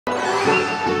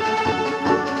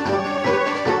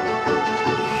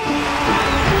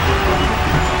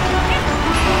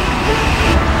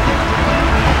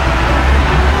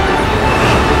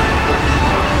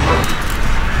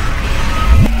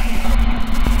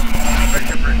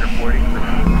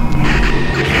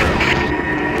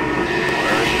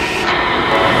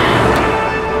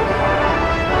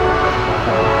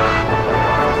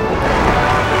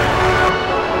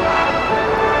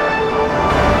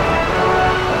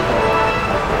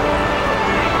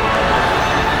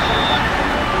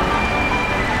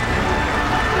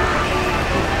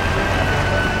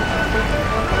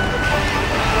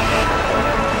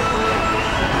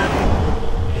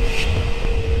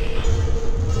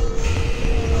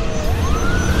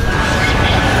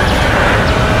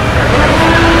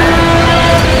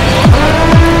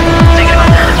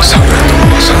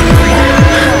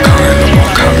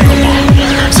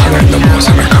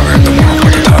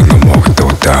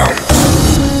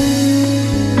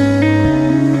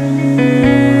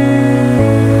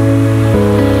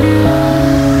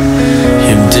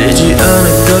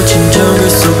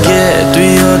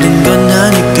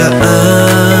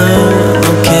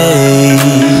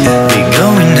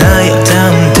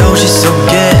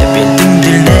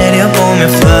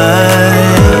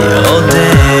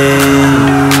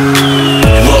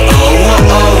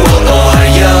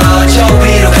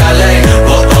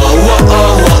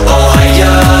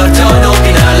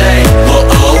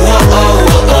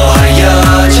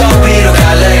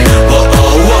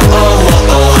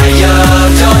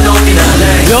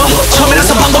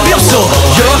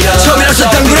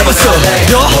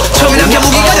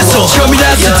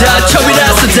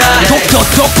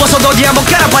똑똑 벗어 어디 한번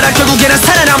깔아봐라. 결국에는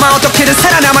살아남아. 어떻게든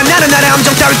살아남아. 나는 나의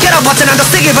함정 따위 깔아봤자 더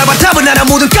세게 밟아. 답은 하나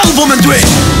모든 까고 보면 돼.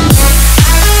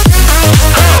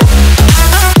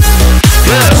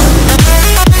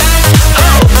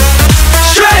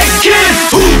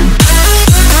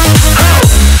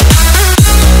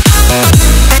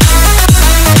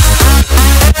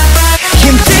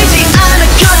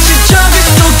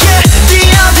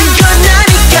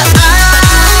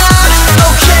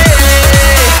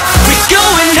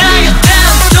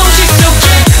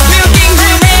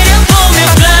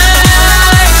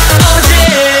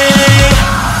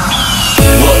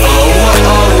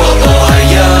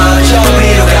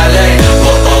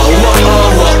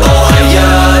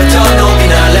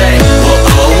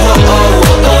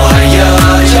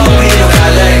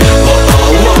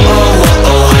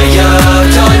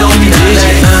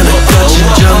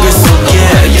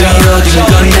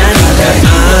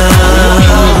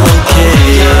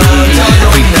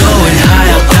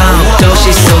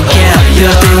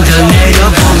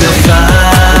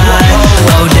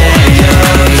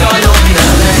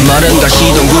 마른과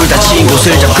시동굴 닫힌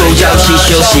곳을 잡고 잠시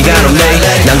쉴 시간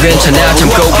없네. 난 괜찮아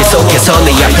참고 계속해서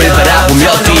내 앞을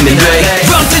바라보며 뛰면 돼.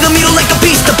 Run through the middle like a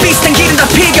beast. The beast 난 길은 다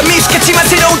피가 미숙했지만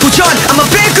새로운 도전. I'm a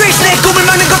big grease. 내 꿈을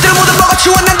막는 것들을 모두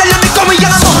먹어치워. 난 달려 내 꿈을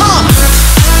향한 모험.